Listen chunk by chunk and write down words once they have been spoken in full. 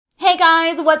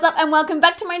guys, what's up and welcome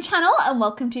back to my channel and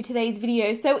welcome to today's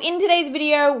video. So in today's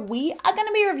video, we are going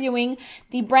to be reviewing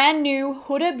the brand new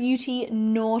Huda Beauty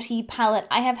Naughty palette.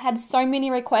 I have had so many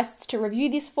requests to review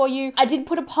this for you. I did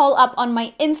put a poll up on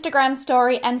my Instagram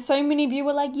story and so many of you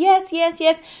were like, yes,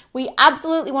 we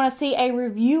absolutely want to see a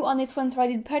review on this one. So I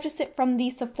did purchase it from the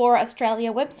Sephora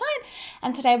Australia website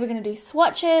and today we're going to do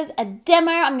swatches, a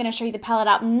demo. I'm going to show you the palette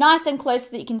up nice and close so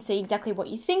that you can see exactly what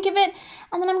you think of it,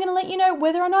 and then I'm going to let you know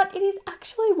whether or not it is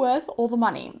actually worth all the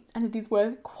money, and it is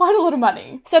worth quite a lot of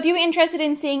money. So if you're interested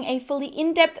in seeing a fully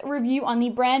in-depth review on the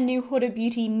brand new Huda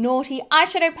Beauty Naughty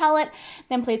eyeshadow palette,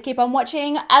 then please keep on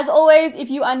watching. As always, if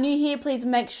you are new here, please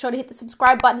make sure to hit the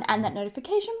subscribe button and that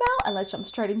notification bell, and let's jump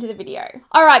straight into the video.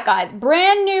 Alright guys,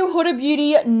 brand new Huda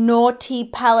Beauty Naughty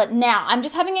palette. Now, I'm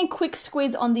just having a quick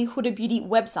squiz on the Huda Beauty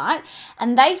website,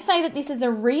 and they say that this is a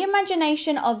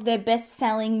reimagination of their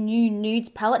best-selling new nudes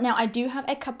palette. Now, I do have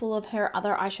a couple of her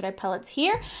other eyeshadow palettes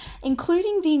here,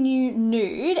 including the new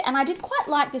nude, and I did quite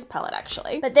like this palette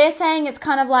actually. But they're saying it's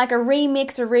kind of like a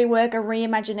remix, a rework, a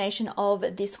reimagination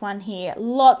of this one here.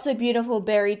 Lots of beautiful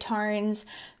berry tones,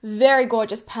 very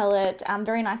gorgeous palette,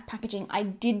 very nice packaging. I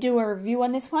did do a review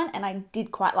on this one and I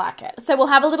did quite like it. So we'll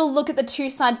have a little look at the two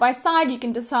side by side. You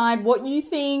can decide what you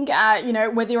think, you know,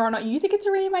 whether or not you think it's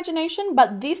a reimagination,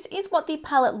 but this is what the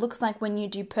palette looks like when you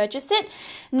do purchase it.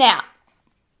 Now,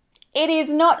 it is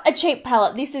not a cheap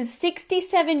palette. This is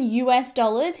 $67 US.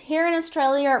 Here in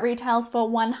Australia, it retails for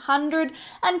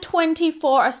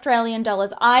 124 Australian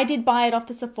dollars. I did buy it off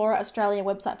the Sephora Australia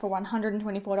website for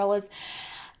 $124.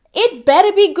 It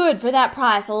better be good for that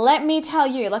price, let me tell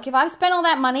you. Like, if I've spent all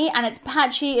that money and it's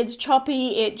patchy, it's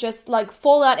choppy, it just like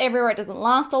fall out everywhere, it doesn't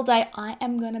last all day, I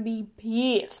am gonna be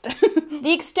pissed.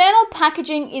 The external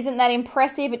packaging isn't that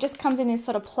impressive. It just comes in this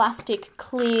sort of plastic,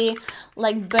 clear,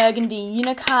 like burgundy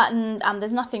unicarton.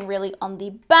 There's nothing really on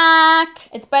the back.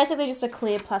 It's basically just a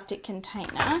clear plastic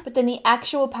container. But then the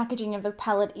actual packaging of the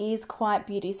palette is quite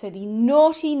beauty. So the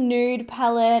Naughty Nude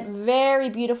palette, very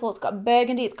beautiful. It's got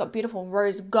burgundy, it's got beautiful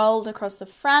rose gold across the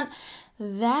front.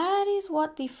 That is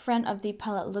what the front of the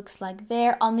palette looks like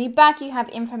there. On the back, you have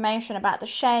information about the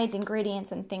shades,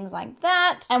 ingredients, and things like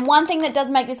that. And one thing that does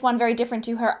make this one very different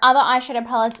to her other eyeshadow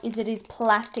palettes is it is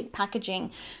plastic packaging.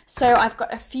 So I've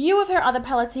got a few of her other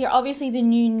palettes here. Obviously, the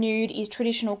new Nude is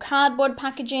traditional cardboard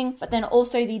packaging, but then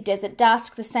also the Desert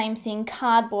Dusk, the same thing,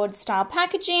 cardboard style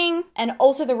packaging. And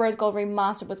also the Rose Gold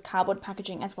Remastered was cardboard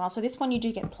packaging as well. So this one, you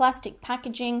do get plastic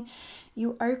packaging.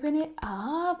 You open it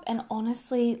up and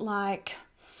honestly, like,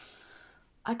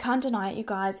 I can't deny it, you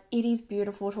guys. It is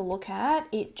beautiful to look at.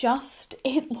 It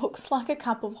looks like a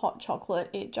cup of hot chocolate.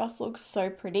 It just looks so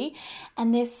pretty.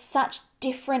 And there's such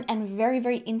different and very,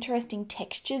 very interesting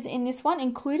textures in this one,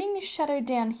 including this shadow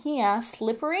down here,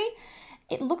 slippery.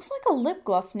 It looks like a lip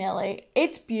gloss nearly.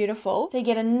 It's beautiful. So you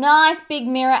get a nice big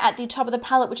mirror at the top of the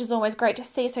palette, which is always great to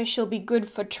see. So she'll be good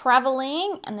for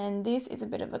traveling. And then this is a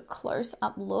bit of a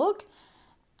close-up look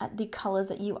at the colors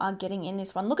that you are getting in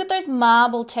this one. Look at those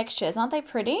marble textures. Aren't they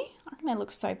pretty? I think they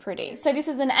look so pretty. So this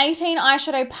is an 18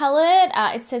 eyeshadow palette.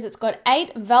 It says it's got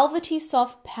 8 velvety,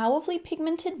 soft, powerfully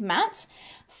pigmented mattes,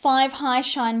 5 high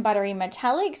shine buttery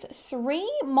metallics, 3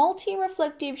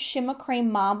 multi-reflective shimmer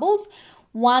cream marbles,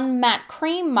 1 matte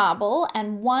cream marble,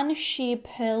 and 1 sheer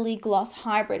pearly gloss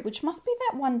hybrid, which must be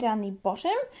that one down the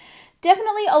bottom.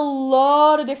 Definitely a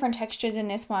lot of different textures in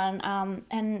this one,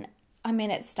 and I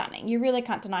mean, it's stunning. You really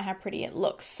can't deny how pretty it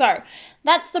looks. So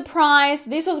that's the price.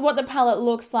 This was what the palette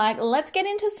looks like. Let's get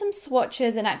into some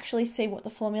swatches and actually see what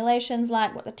the formulation's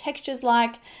like, what the texture's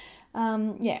like.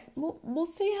 Yeah, we'll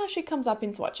see how she comes up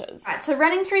in swatches. All right, so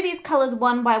running through these colors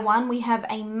one by one, we have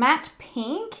a matte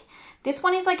pink. This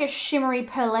one is like a shimmery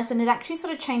pearlescent. It actually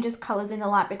sort of changes colors in the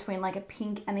light between like a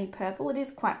pink and a purple. It is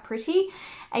quite pretty.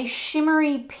 A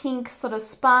shimmery pink sort of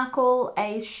sparkle,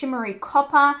 a shimmery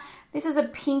copper. This is a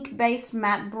pink-based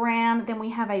matte brown. Then we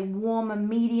have a warmer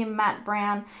medium matte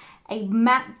brown, a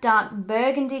matte dark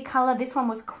burgundy color. This one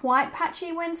was quite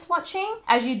patchy when swatching.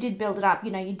 As you did build it up,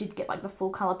 you know, you did get like the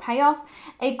full color payoff.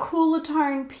 A cooler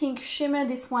tone pink shimmer,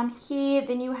 this one here.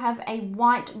 Then you have a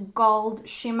white gold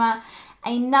shimmer,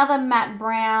 another matte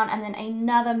brown, and then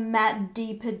another matte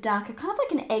deeper darker, kind of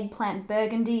like an eggplant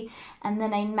burgundy, and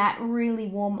then a matte really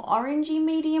warm orangey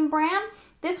medium brown.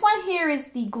 This one here is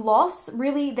the gloss.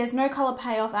 Really, there's no color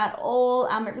payoff at all.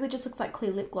 It really just looks like clear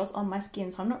lip gloss on my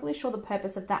skin, so I'm not really sure the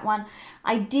purpose of that one.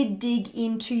 I did dig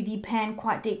into the pan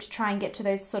quite deep to try and get to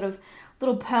those sort of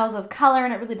little pearls of color,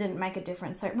 and it really didn't make a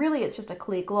difference. So really, it's just a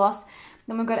clear gloss.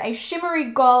 Then we've got a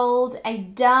shimmery gold, a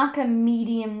darker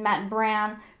medium matte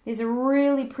brown. There's a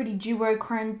really pretty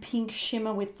duochrome pink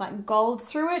shimmer with like gold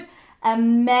through it.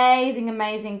 Amazing,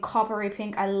 amazing coppery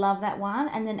pink. I love that one.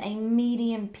 And then a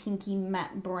medium pinky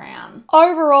matte brown.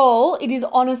 Overall, it is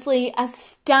honestly a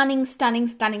stunning, stunning,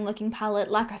 stunning looking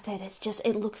palette. Like I said,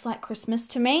 it looks like Christmas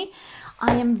to me.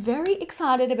 I am very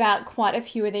excited about quite a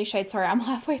few of these shades. Sorry, I'm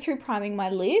halfway through priming my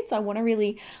lids. I'm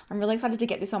really excited to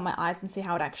get this on my eyes and see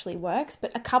how it actually works.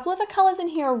 But a couple of the colors in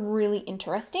here are really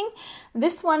interesting.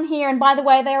 This one here, and by the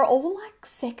way, they are all like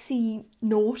sexy,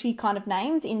 naughty kind of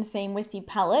names in theme with the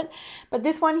palette. But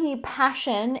this one here,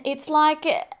 Passion, it's like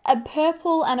a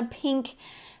purple and a pink.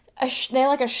 They're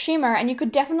like a shimmer, and you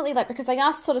could definitely, like, because they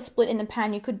are sort of split in the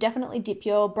pan, you could definitely dip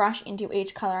your brush into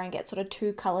each color and get sort of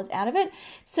two colors out of it.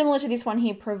 Similar to this one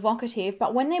here, Provocative,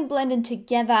 but when they're blended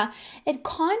together, it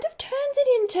kind of turns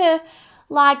it into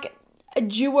like a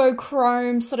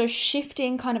duochrome sort of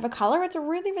shifting kind of a color. It's a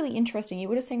really, really interesting. You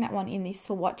would have seen that one in the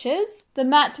swatches. The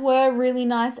mattes were really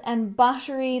nice and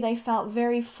buttery. They felt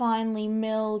very finely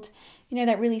milled. You know,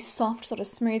 that really soft, sort of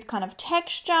smooth kind of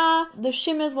texture. The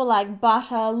shimmers were like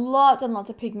butter, lots and lots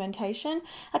of pigmentation.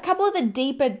 A couple of the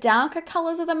deeper, darker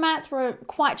colors of the mattes were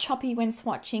quite choppy when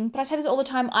swatching. But I say this all the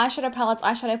time, eyeshadow palettes,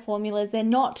 eyeshadow formulas, they're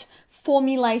not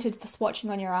formulated for swatching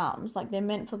on your arms. Like, they're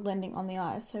meant for blending on the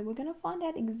eyes. So we're going to find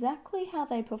out exactly how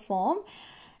they perform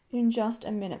in just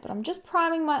a minute. But I'm just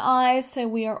priming my eyes so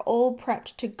we are all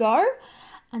prepped to go.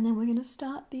 And then we're going to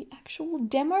start the actual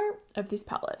demo of this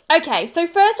palette. Okay, so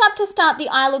first up to start the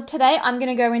eye look today, I'm going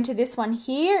to go into this one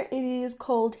here. It is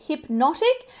called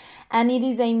Hypnotic, and it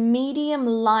is a medium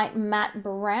light matte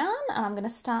brown. And I'm going to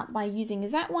start by using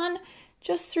that one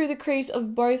just through the crease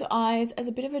of both eyes as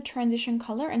a bit of a transition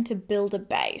color and to build a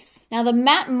base. Now, the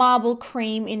matte marble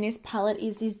cream in this palette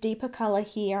is this deeper color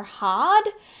here, Hard.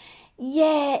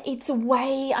 Yeah, it's a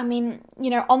way, I mean,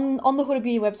 you know, on the Huda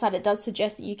Beauty website, it does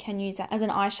suggest that you can use that as an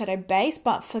eyeshadow base,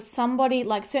 but for somebody,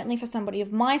 like certainly for somebody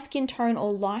of my skin tone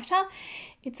or lighter,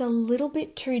 it's a little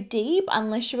bit too deep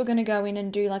unless you were going to go in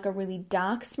and do like a really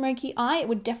dark smoky eye. It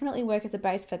would definitely work as a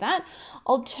base for that.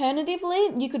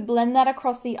 Alternatively, you could blend that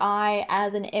across the eye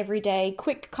as an everyday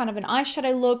quick kind of an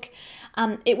eyeshadow look.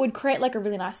 It would create like a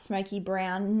really nice smoky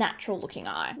brown, natural looking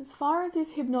eye. As far as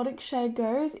this Hypnotic shade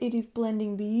goes, it is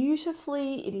blending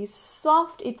beautifully. It is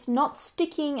soft. It's not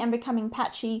sticking and becoming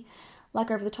patchy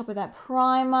like over the top of that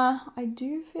primer. I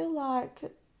do feel like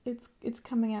it's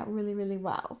coming out really, really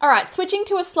well. All right, switching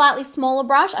to a slightly smaller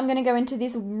brush, I'm going to go into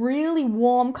this really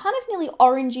warm, kind of nearly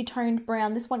orangey toned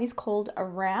brown. This one is called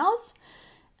Arouse.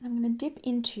 And I'm going to dip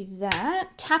into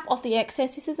that, tap off the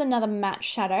excess. This is another matte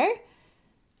shadow.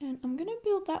 And I'm going to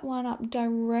build that one up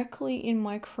directly in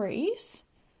my crease.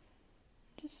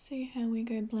 Just see how we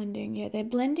go blending. Yeah, they're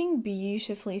blending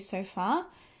beautifully so far.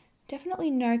 Definitely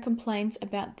no complaints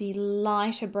about the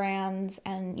lighter browns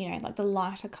and, you know, like the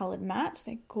lighter coloured mattes.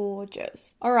 They're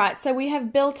gorgeous. All right, so we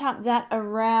have built up that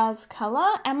Aroused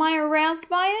colour. Am I aroused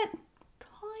by it?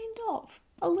 Kind of,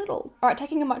 a little. All right,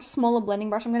 taking a much smaller blending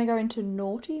brush, I'm going to go into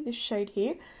Naughty, this shade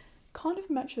here. Kind of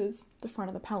matches the front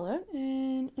of the palette.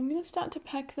 And I'm going to start to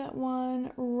pack that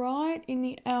one right in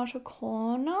the outer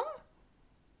corner.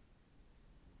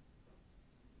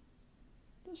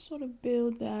 Sort of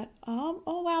build that up.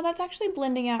 Oh wow, that's actually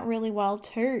blending out really well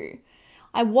too.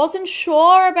 I wasn't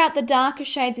sure about the darker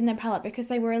shades in the palette because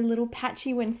they were a little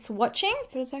patchy when swatching,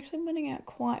 but it's actually blending out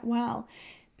quite well.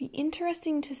 Be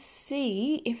interesting to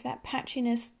see if that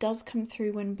patchiness does come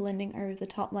through when blending over the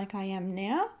top like I am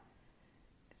now,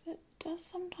 because it does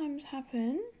sometimes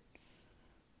happen,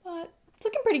 but it's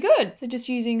looking pretty good. So just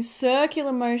using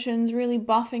circular motions, really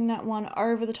buffing that one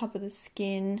over the top of the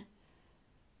skin.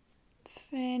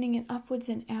 Fanning it upwards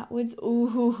and outwards.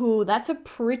 Ooh, that's a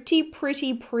pretty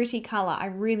colour. I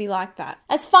really like that.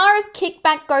 As far as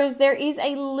kickback goes, there is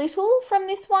a little from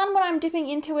this one when I'm dipping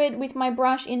into it with my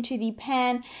brush into the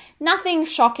pan. Nothing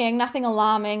shocking, nothing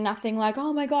alarming, nothing like,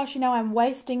 oh my gosh, you know, I'm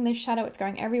wasting this shadow, it's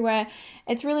going everywhere.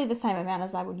 It's really the same amount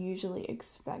as I would usually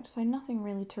expect, so nothing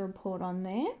really to report on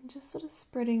there. Just sort of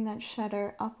spreading that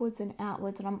shadow upwards and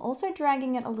outwards, and I'm also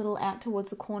dragging it a little out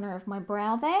towards the corner of my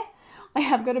brow there. I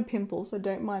have got a pimple, so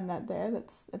don't mind that there.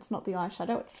 It's not the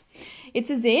eyeshadow. It's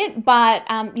a zit, but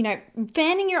you know,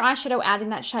 fanning your eyeshadow out in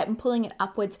that shape and pulling it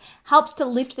upwards helps to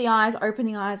lift the eyes, open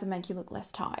the eyes, and make you look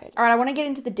less tired. All right, I want to get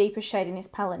into the deeper shade in this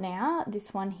palette now.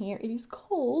 This one here, it is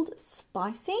called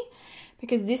Spicy,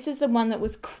 because this is the one that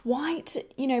was quite,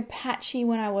 you know, patchy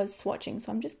when I was swatching.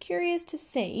 So I'm just curious to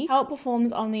see how it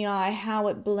performs on the eye, how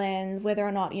it blends, whether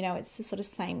or not, you know, it's the sort of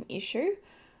same issue.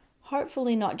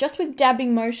 Hopefully not. Just with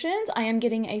dabbing motions, I am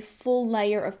getting a full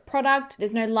layer of product.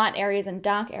 There's no light areas and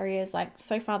dark areas. Like,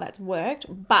 so far that's worked,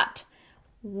 but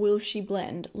will she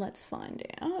blend? Let's find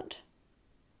out.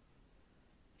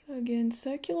 So again,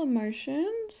 circular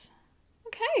motions.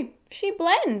 Okay, she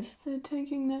blends. So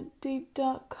taking that deep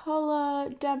dark colour,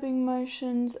 dabbing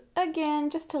motions again,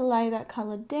 just to lay that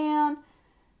colour down.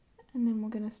 And then we're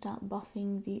going to start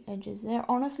buffing the edges. They're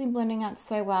honestly blending out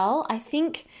so well. I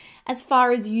think as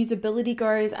far as usability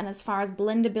goes and as far as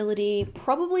blendability,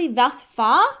 probably thus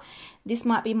far, this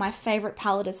might be my favourite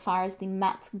palette as far as the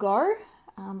mattes go.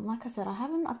 Like I said,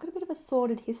 I've got a bit of a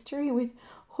sordid history with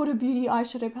Huda Beauty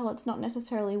eyeshadow palettes not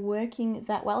necessarily working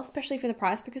that well, especially for the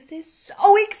price because they're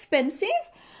so expensive.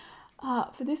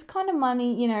 For this kind of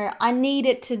money, you know, I need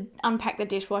it to unpack the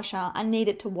dishwasher. I need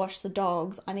it to wash the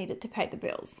dogs. I need it to pay the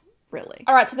bills. Really.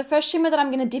 All right, so the first shimmer that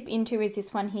I'm going to dip into is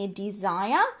this one here,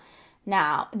 Desire.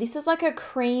 Now, this is like a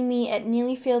creamy, it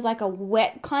nearly feels like a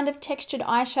wet kind of textured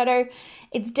eyeshadow.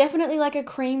 It's definitely like a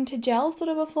cream to gel sort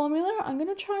of a formula. I'm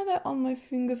going to try that on my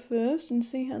finger first and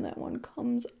see how that one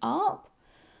comes up.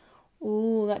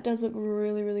 Ooh, that does look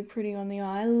really, really pretty on the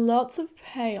eye. Lots of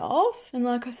payoff. And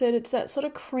like I said, it's that sort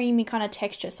of creamy kind of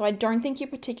texture. So I don't think you're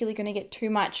particularly going to get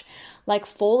too much like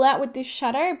fallout with this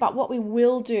shadow. But what we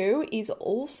will do is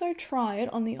also try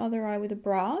it on the other eye with a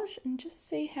brush and just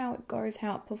see how it goes,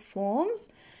 how it performs.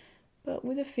 But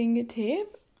with a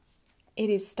fingertip,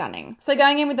 it is stunning. So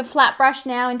going in with the flat brush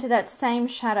now into that same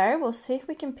shadow, we'll see if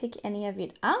we can pick any of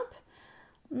it up.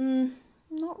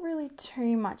 Not really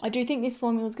too much. I do think this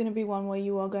formula is going to be one where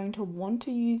you are going to want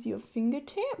to use your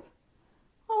fingertip.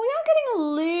 Oh, we are getting a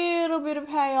little bit of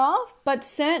payoff, but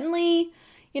certainly,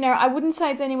 you know, I wouldn't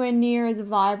say it's anywhere near as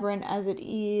vibrant as it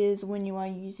is when you are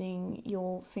using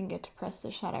your finger to press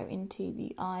the shadow into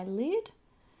the eyelid.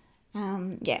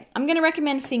 Yeah, I'm going to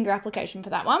recommend finger application for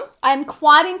that one. I'm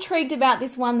quite intrigued about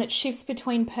this one that shifts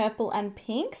between purple and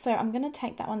pink, so I'm going to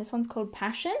take that one. This one's called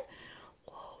Passion.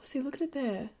 See, look at it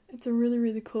there. It's a really,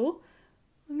 really cool.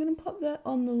 I'm going to pop that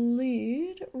on the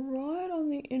lid, right on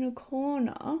the inner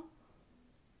corner,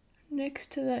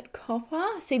 next to that copper.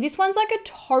 See, this one's like a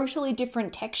totally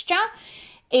different texture.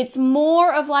 It's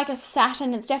more of like a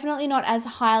satin. It's definitely not as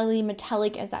highly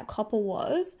metallic as that copper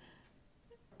was.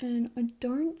 And I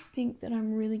don't think that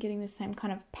I'm really getting the same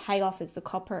kind of payoff as the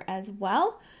copper as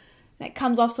well. And it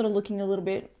comes off sort of looking a little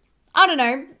bit, I don't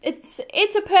know, it's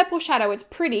a purple shadow. It's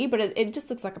pretty, but it just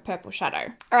looks like a purple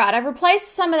shadow. All right, I've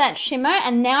replaced some of that shimmer,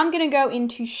 and now I'm going to go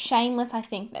into Shameless, I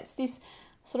think. That's this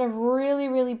sort of really,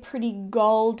 really pretty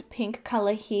gold pink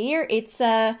color here. It's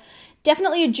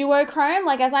definitely a duochrome.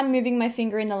 Like, as I'm moving my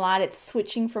finger in the light, it's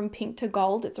switching from pink to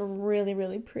gold. It's really,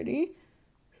 really pretty.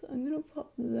 So I'm going to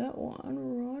pop that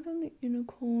one right on the inner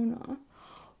corner.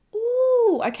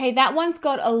 Ooh, okay, that one's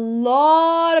got a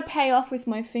lot of payoff with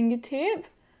my fingertip.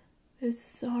 There's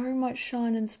so much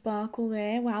shine and sparkle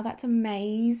there. Wow, that's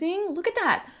amazing. Look at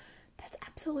that. That's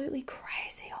absolutely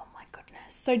crazy. Oh my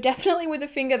goodness. So definitely with a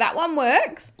finger, that one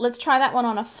works. Let's try that one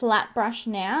on a flat brush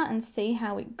now and see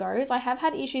how it goes. I have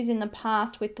had issues in the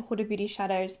past with the Huda Beauty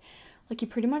shadows. Like, you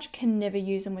pretty much can never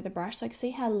use them with a brush. Like,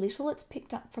 see how little it's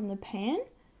picked up from the pan?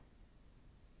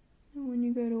 And when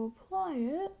you go to apply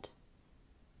it,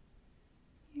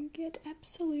 you get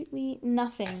absolutely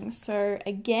nothing. So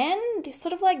again, this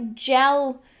sort of like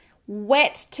gel,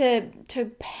 wet to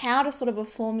powder sort of a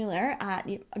formula,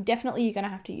 definitely you're going to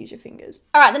have to use your fingers.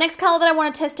 All right, the next color that I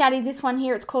want to test out is this one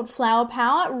here. It's called Flower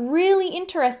Power. Really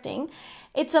interesting.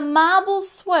 It's a marble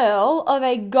swirl of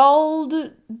a gold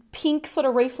pink sort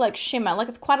of reflex shimmer. Like,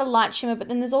 it's quite a light shimmer, but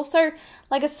then there's also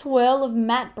like a swirl of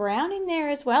matte brown in there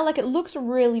as well. Like, it looks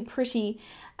really pretty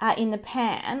in the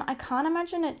pan. I can't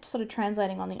imagine it sort of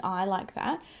translating on the eye like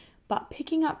that, but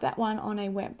picking up that one on a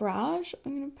wet brush,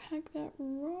 I'm going to pack that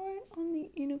right on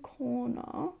the inner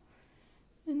corner.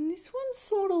 And this one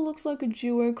sort of looks like a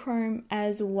duochrome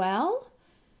as well.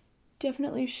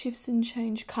 Definitely shifts and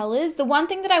change colors. The one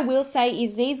thing that I will say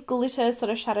is these glitter sort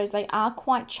of shadows, they are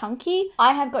quite chunky.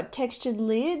 I have got textured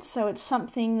lids, so it's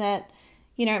something that,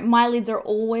 you know, my lids are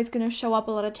always going to show up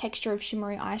a lot of texture of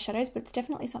shimmery eyeshadows, but it's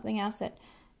definitely something else that,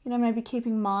 you know, maybe keep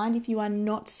in mind if you are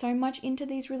not so much into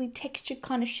these really textured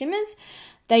kind of shimmers.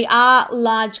 They are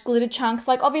large glitter chunks.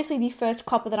 Like, obviously the first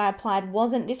copper that I applied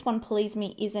wasn't. This one, Please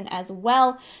Me, isn't as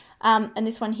well. And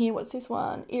this one here, what's this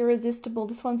one? Irresistible.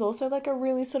 This one's also like a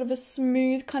really sort of a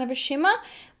smooth kind of a shimmer.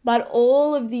 But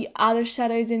all of the other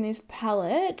shadows in this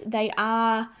palette,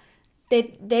 they're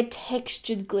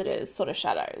textured glitters sort of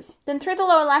shadows. Then through the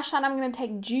lower lash line, I'm going to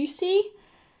take Juicy,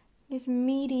 this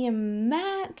medium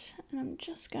matte, and I'm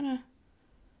just going to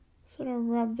sort of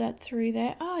rub that through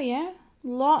there. Oh yeah,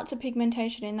 lots of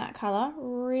pigmentation in that color.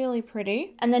 Really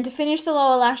pretty. And then to finish the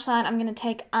lower lash line, I'm going to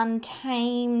take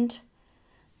Untamed,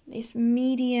 this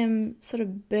medium sort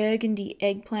of burgundy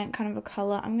eggplant kind of a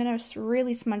color. I'm going to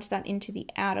really smudge that into the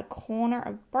outer corner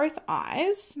of both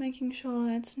eyes, making sure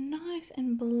that's nice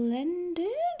and blended.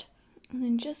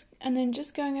 And then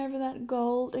just going over that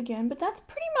gold again. But that's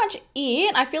pretty much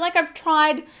it. I feel like I've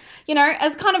tried, you know,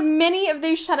 as kind of many of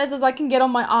these shadows as I can get on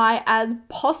my eye as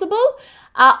possible.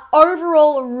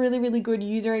 Overall, really, really good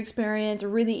user experience,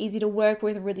 really easy to work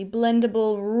with, really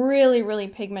blendable, really, really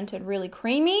pigmented, really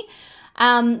creamy.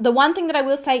 The one thing that I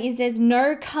will say is there's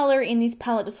no color in this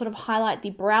palette to sort of highlight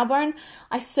the brow bone.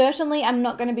 I certainly am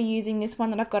not going to be using this one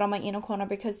that I've got on my inner corner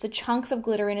because the chunks of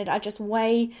glitter in it are just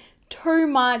way too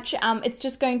much. It's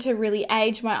just going to really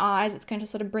age my eyes. It's going to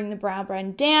sort of bring the brow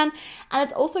bone down, and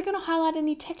it's also going to highlight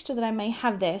any texture that I may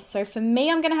have there. So for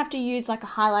me, I'm going to have to use like a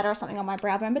highlighter or something on my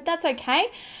brow bone, but that's okay.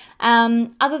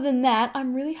 Other than that,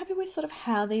 I'm really happy with sort of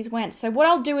how these went. So what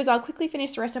I'll do is I'll quickly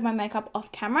finish the rest of my makeup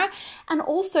off camera. And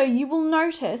also you will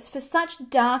notice for such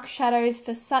dark shadows,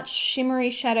 for such shimmery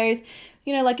shadows,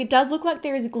 you know, like it does look like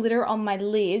there is glitter on my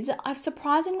lids. I've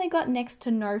surprisingly got next to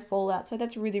no fallout, so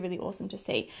that's really, really awesome to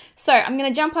see. So I'm going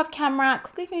to jump off camera,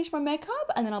 quickly finish my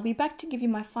makeup, and then I'll be back to give you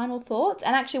my final thoughts.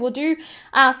 And actually we'll do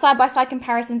side-by-side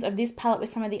comparisons of this palette with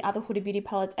some of the other Huda Beauty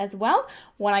palettes as well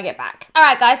when I get back.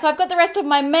 Alright guys, so I've got the rest of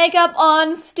my makeup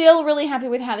on. Still really happy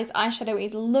with how this eyeshadow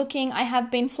is looking. I have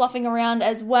been fluffing around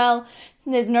as well.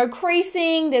 There's no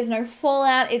creasing, there's no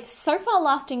fallout. It's so far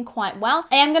lasting quite well.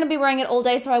 I am going to be wearing it all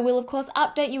day, so I will of course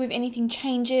update you if anything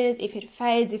changes, if it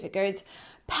fades, if it goes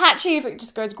patchy, if it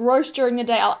just goes gross during the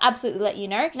day. I'll absolutely let you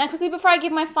know. Now quickly, before I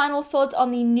give my final thoughts on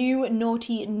the new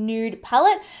Naughty Nude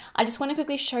palette, I just want to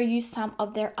quickly show you some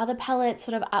of their other palettes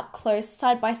sort of up close,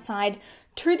 side by side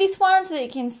to this one, so that you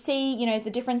can see, you know, the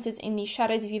differences in the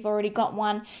shadows. If you've already got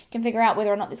one, you can figure out whether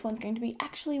or not this one's going to be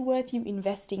actually worth you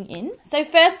investing in. So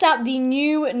first up, the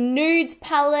new Nudes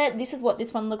palette. This is what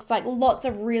this one looks like. Lots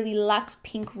of really luxe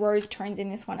pink rose tones in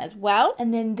this one as well.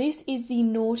 And then this is the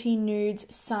Naughty Nudes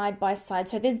side by side.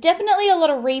 So there's definitely a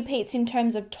lot of repeats in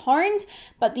terms of tones,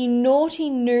 but the Naughty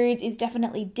Nudes is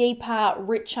definitely deeper,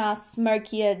 richer,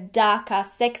 smokier, darker,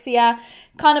 sexier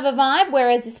kind of a vibe,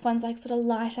 whereas this one's like sort of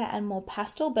lighter and more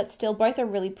pastel, but still both are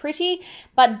really pretty.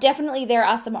 But definitely there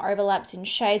are some overlaps in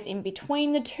shades in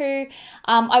between the two.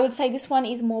 I would say this one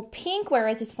is more pink,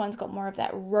 whereas this one's got more of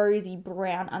that rosy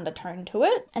brown undertone to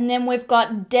it. And then we've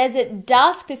got Desert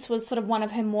Dusk. This was sort of one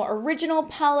of her more original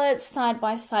palettes, side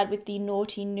by side with the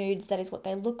Naughty Nudes. That is what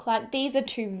they look like. These are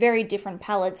two very different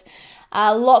palettes.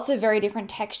 Lots of very different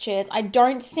textures. I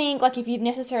don't think, like if you've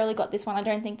necessarily got this one, I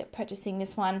don't think that purchasing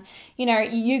this one, you know,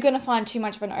 you're going to find too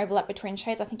much of an overlap between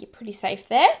shades. I think you're pretty safe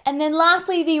there. And then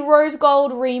lastly, the Rose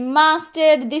Gold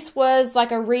Remastered. This was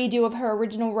like a redo of her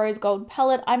original Rose Gold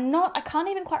palette. I can't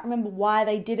even quite remember why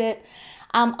they did it.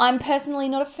 I'm personally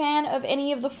not a fan of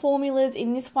any of the formulas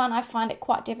in this one. I find it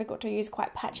quite difficult to use,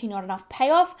 quite patchy, not enough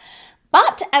payoff.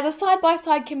 But as a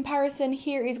side-by-side comparison,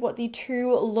 here is what the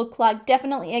two look like.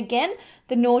 Definitely, again,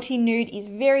 the Naughty Nude is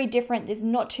very different. There's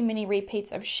not too many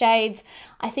repeats of shades.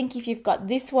 I think if you've got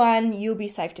this one, you'll be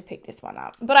safe to pick this one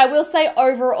up. But I will say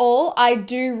overall, I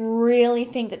do really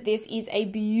think that this is a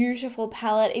beautiful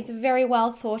palette. It's very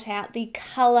well thought out. The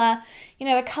color, you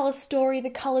know, the color story, the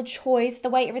color choice, the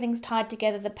way everything's tied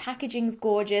together, the packaging's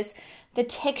gorgeous. The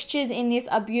textures in this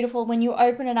are beautiful. When you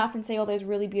open it up and see all those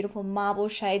really beautiful marble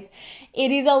shades,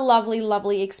 it is a lovely,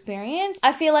 lovely experience.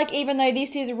 I feel like even though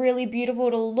this is really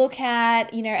beautiful to look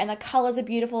at, you know, and the colors are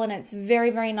beautiful and it's very,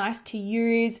 very nice to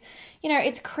use, you know,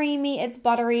 it's creamy, it's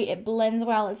buttery, it blends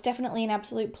well. It's definitely an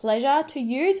absolute pleasure to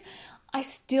use. I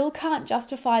still can't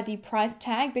justify the price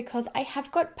tag because I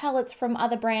have got palettes from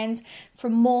other brands,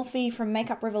 from Morphe, from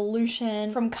Makeup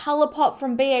Revolution, from Colourpop,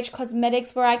 from BH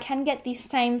Cosmetics, where I can get the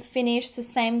same finish, the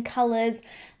same colours,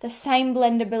 the same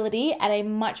blendability at a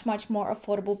much, much more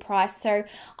affordable price. So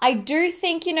I do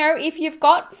think, you know, if you've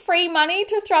got free money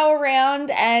to throw around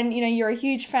and, you know, you're a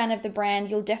huge fan of the brand,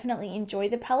 you'll definitely enjoy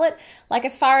the palette. Like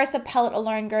as far as the palette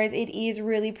alone goes, it is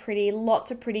really pretty,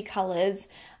 lots of pretty colours.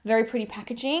 Very pretty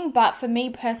packaging, but for me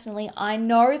personally, I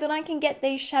know that I can get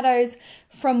these shadows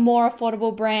from more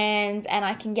affordable brands and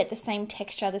I can get the same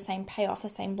texture, the same payoff, the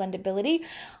same blendability.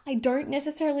 I don't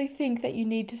necessarily think that you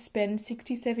need to spend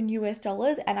 $67 US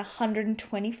and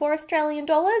 124 Australian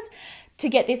dollars to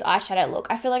get this eyeshadow look.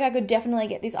 I feel like I could definitely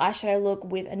get this eyeshadow look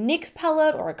with a NYX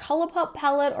palette or a Colourpop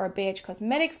palette or a BH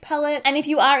Cosmetics palette. And if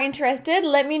you are interested,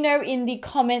 let me know in the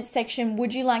comments section,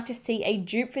 would you like to see a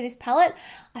dupe for this palette?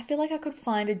 I feel like I could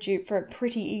find a dupe for it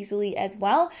pretty easily as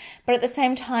well, but at the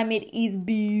same time, it is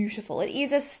beautiful. It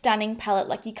is a stunning palette.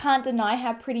 Like, you can't deny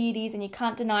how pretty it is, and you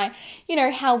can't deny, you know,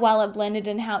 how well it blended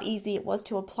and how easy it was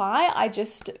to apply.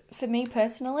 For me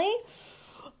personally,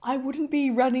 I wouldn't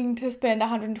be running to spend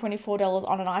 $124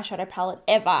 on an eyeshadow palette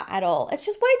ever at all. It's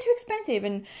just way too expensive.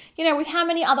 And, you know, with how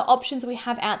many other options we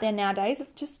have out there nowadays,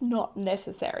 it's just not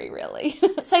necessary, really.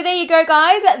 So there you go,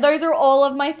 guys. Those are all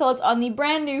of my thoughts on the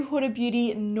brand new Huda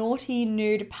Beauty Naughty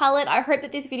Nude palette. I hope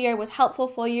that this video was helpful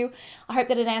for you. I hope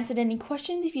that it answered any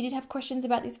questions. If you did have questions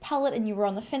about this palette and you were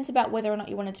on the fence about whether or not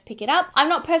you wanted to pick it up, I'm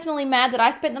not personally mad that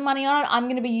I spent the money on it. I'm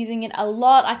going to be using it a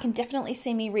lot. I can definitely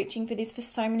see me reaching for this for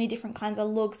so many different kinds of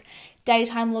looks.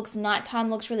 Daytime looks, nighttime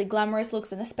looks, really glamorous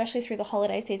looks, and especially through the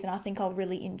holiday season, I think I'll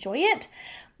really enjoy it.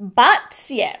 But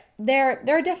yeah, there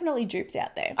are definitely dupes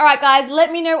out there. All right, guys, let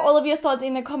me know all of your thoughts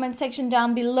in the comment section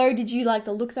down below. Did you like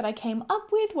the look that I came up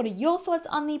with? What are your thoughts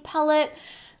on the palette?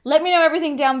 Let me know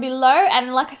everything down below,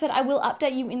 and like I said, I will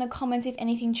update you in the comments if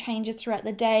anything changes throughout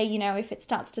the day. You know, if it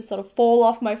starts to sort of fall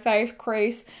off my face,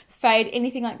 crease, fade,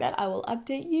 anything like that, I will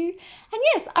update you. And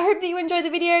yes, I hope that you enjoyed the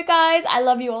video, guys. I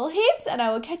love you all heaps, and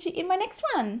I will catch you in my next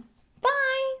one.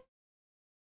 Bye!